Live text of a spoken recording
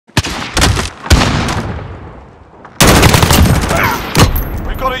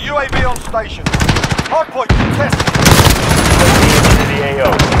got a UAV on station. Hardpoint contested. Into the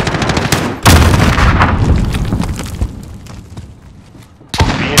AO.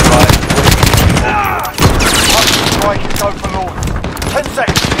 Be advised. Strike is go for launch. 10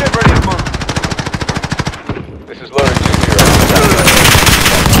 seconds, get ready to move. This is loader 2-0.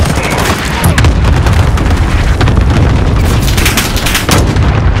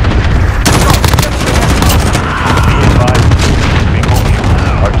 Be advised.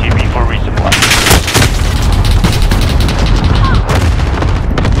 RTB for resupply.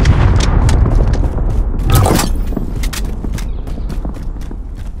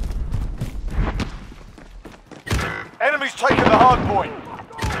 Enemies taking the hard point.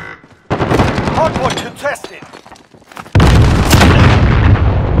 Hard point contested.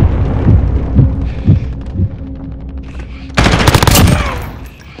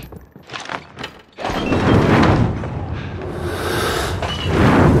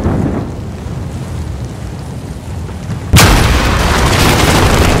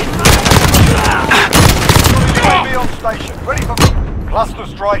 UAV on station, ready for cluster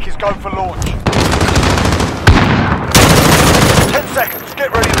strike is go for launch. 10 seconds,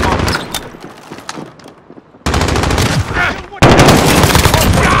 get ready to move.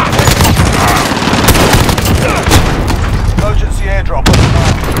 Emergency airdrop on the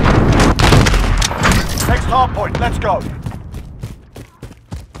map. Next hard point, let's go.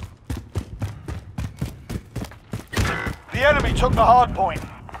 The enemy took the hard point.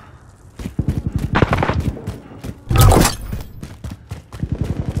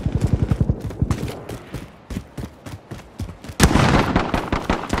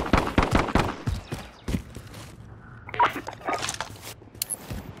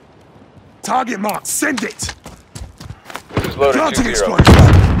 Target mark, send it! This is loader Planting 2-0. explosion!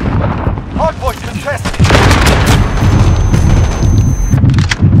 Hardpoint contested.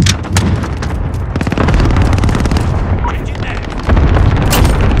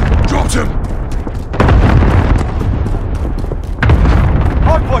 Dropped him!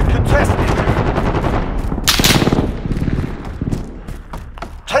 Hardpoint contested.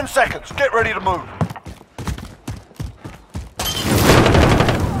 10 seconds, get ready to move.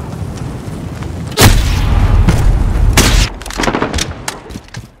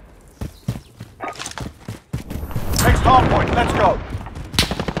 Next hardpoint, let's go.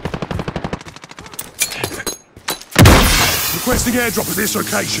 Requesting airdrop at this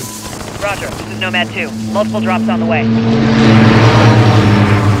location. Roger, this is Nomad 2. Multiple drops on the way.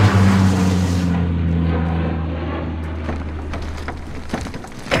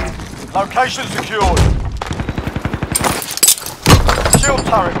 Location secured. Shield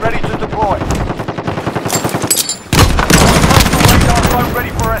turret ready to deploy. Radar drone ready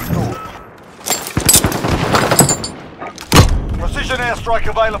for escort. Precision airstrike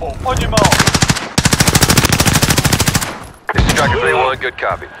available. On your mark. This is Striker 3-1, good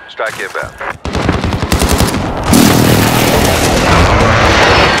copy. Strike inbound.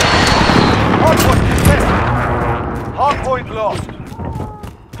 Hardpoint contested. Hardpoint lost.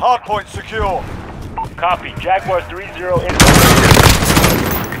 Hardpoint secure. Copy. Jaguar 3-0 in.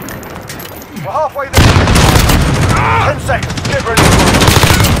 We're halfway there. 10 seconds. Get ready to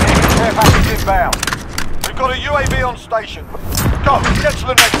move. Care package inbound. We've got a UAV on station. Go. Get to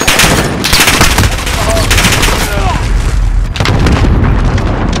the next one.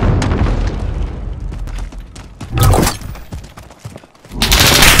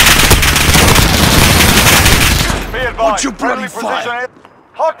 Be advised. Watch your bloody Friendly precision fire. air-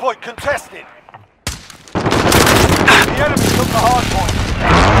 Hardpoint contested. The enemy took the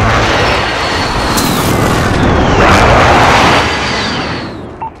hardpoint.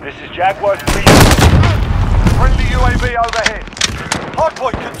 This is Jaguar 3. Friendly UAV overhead.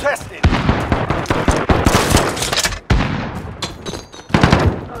 Hardpoint contested.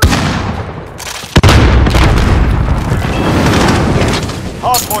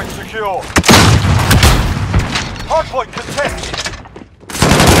 Hardpoint secure. Hardpoint contested.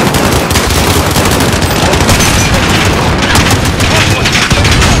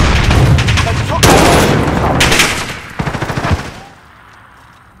 They took the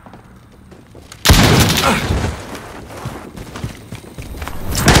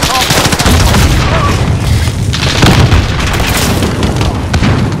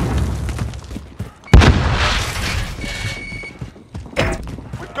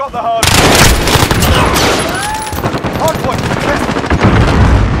We've got the hardpoint contested.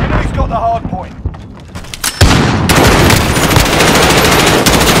 Enemy's got the hardpoint.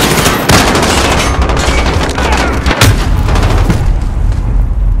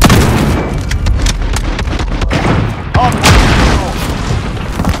 Hardpoint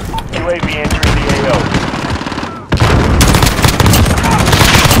secure.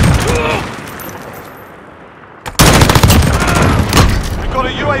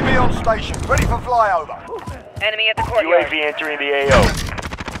 UAV on station, ready for flyover. Enemy at the courtyard. UAV entering the AO.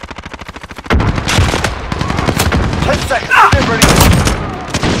 10 seconds, get ready.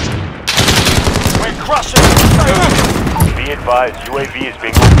 We're crushing. Be advised, UAV is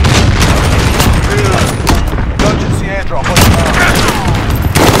being Emergency airdrop on the ground.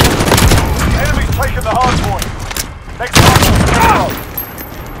 Enemy's taken the hard point. Next time,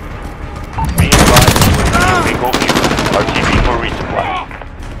 Be advised, UAV is being overviewed. RTB for resupply.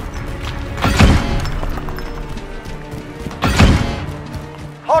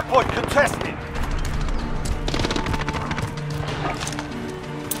 hardpoint contested.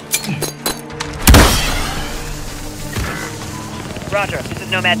 Roger, this is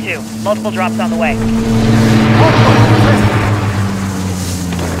Nomad 2. Multiple drops on the way. Hardpoint contested.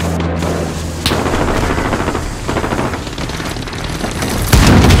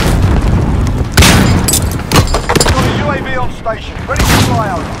 Got a UAV on station, ready to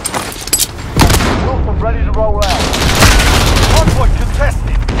fly over. Norfolk ready to roll out. Hardpoint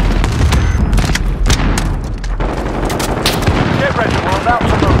contested. Get ready, we're about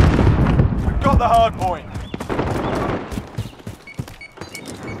to move. We've got the hardpoint.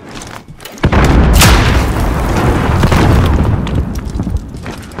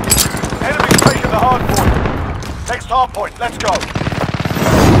 Enemy's taking the hardpoint. Next hardpoint, let's go.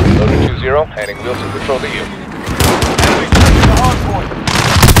 Loader 2-0, handing Wilson control to you. Enemy's taking the hardpoint.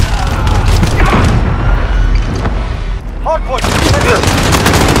 Hardpoint contested.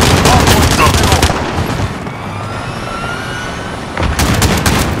 Hardpoint secure.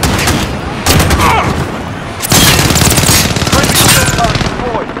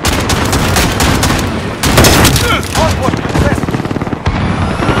 Hardpoint contested.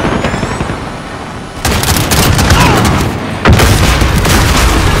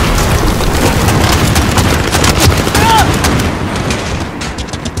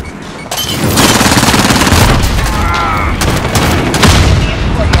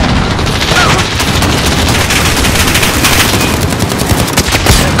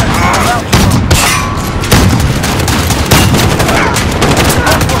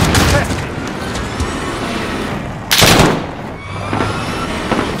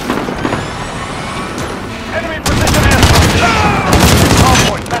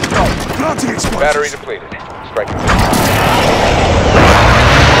 Battery depleted. Striking.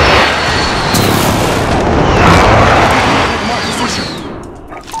 My position.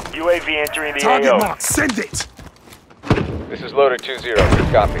 UAV entering the Target AO. mark. Send it. This is Loader 2-0.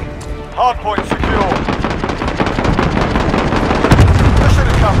 Good copy. Hardpoint secure.